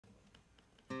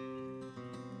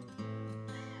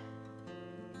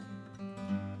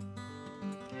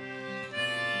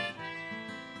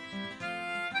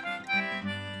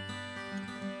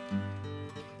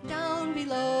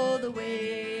below the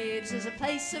waves is a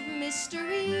place of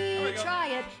mystery. Try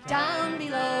it. Down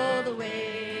below the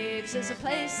waves is a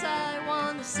place I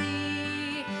want to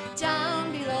see.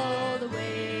 Down below the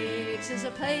waves is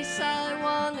a place I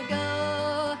want to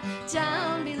go.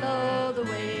 Down below the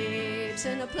waves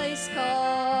in a place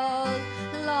called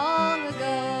Long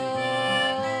Ago.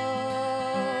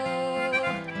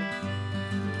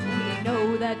 We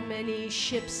know that many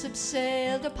ships have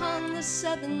sailed upon the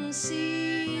seven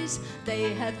seas.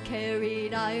 They have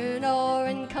carried iron ore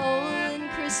and coal and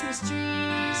Christmas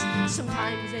trees.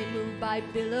 Sometimes they move by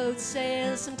billowed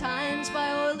sails, sometimes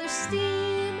by oil or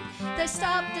steam. They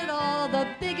stopped at all the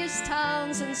biggest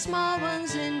towns and small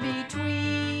ones in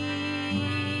between.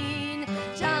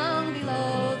 Down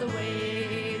below the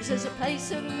waves is a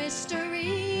place of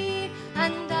mystery,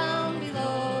 and down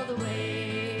below the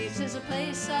waves is a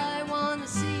place I want to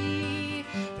see.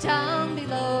 Down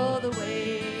below the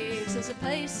waves is a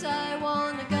place I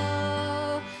want to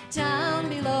go. Down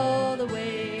below the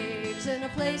waves in a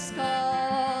place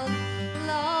called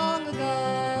Long Ago.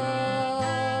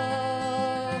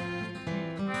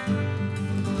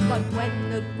 But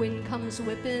when the wind comes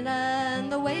whipping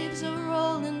and the waves are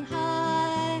rolling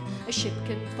high, a ship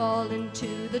can fall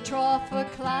into the trough or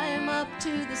climb up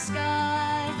to the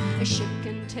sky. A ship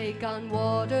can take on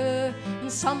water and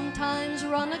sometimes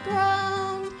run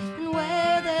aground, and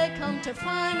where they come to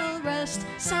final rest,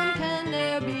 some can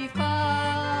ne'er be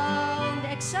found.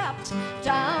 Except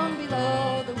down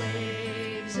below the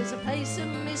waves is a place of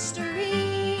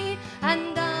mystery,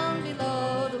 and down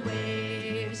below the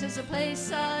waves is a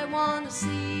place I want to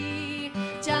see.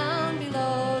 Down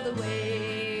below the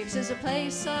waves is a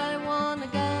place I want to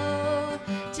go.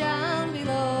 Down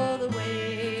below the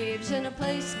waves in a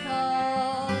place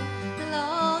called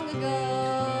Long Ago.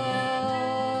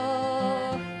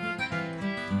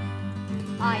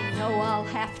 I know I'll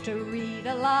have to read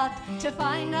a lot to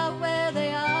find out where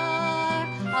they are.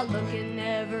 I'll look in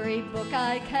every book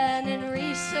I can and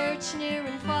research near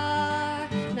and far.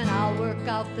 Then I'll work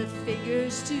out the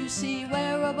figures to see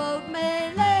where a boat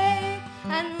may lay,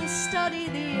 and study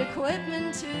the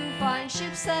equipment to find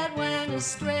ships that went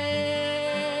astray.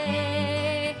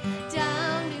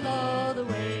 Down below the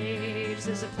waves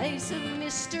is a place of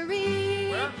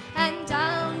mystery, and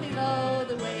down below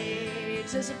the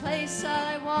waves is a place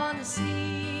I want to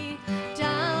see.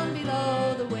 Down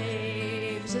below the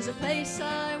waves is a place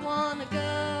I want to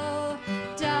go.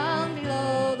 Down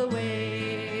below the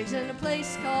waves in a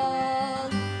place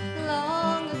called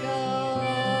Long Ago.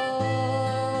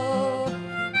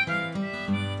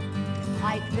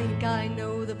 I think I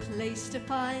know the place to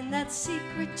find that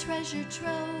secret treasure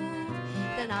trove.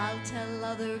 Then I'll tell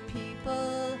other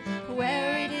people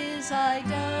where it is I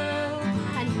dove,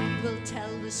 and we will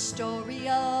tell the story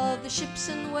of the ships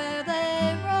and where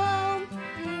they roam,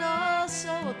 and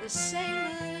also of the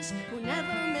sailors who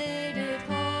never made it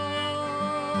home.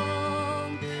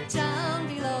 Down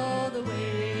below the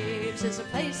waves is a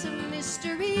place of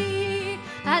mystery,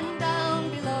 and down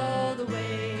below the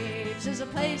waves is a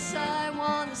place I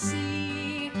want to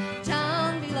see.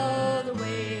 Down below the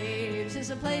waves is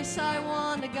a place I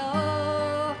want to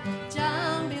go.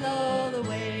 Down below the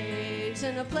waves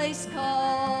in a place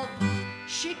called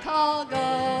Chicago.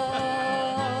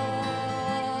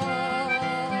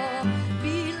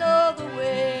 Below the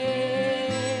waves,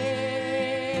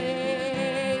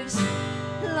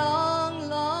 long,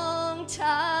 long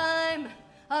time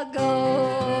ago.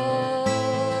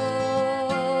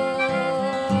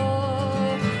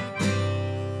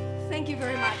 Thank you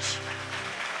very much.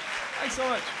 Thanks so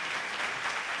much.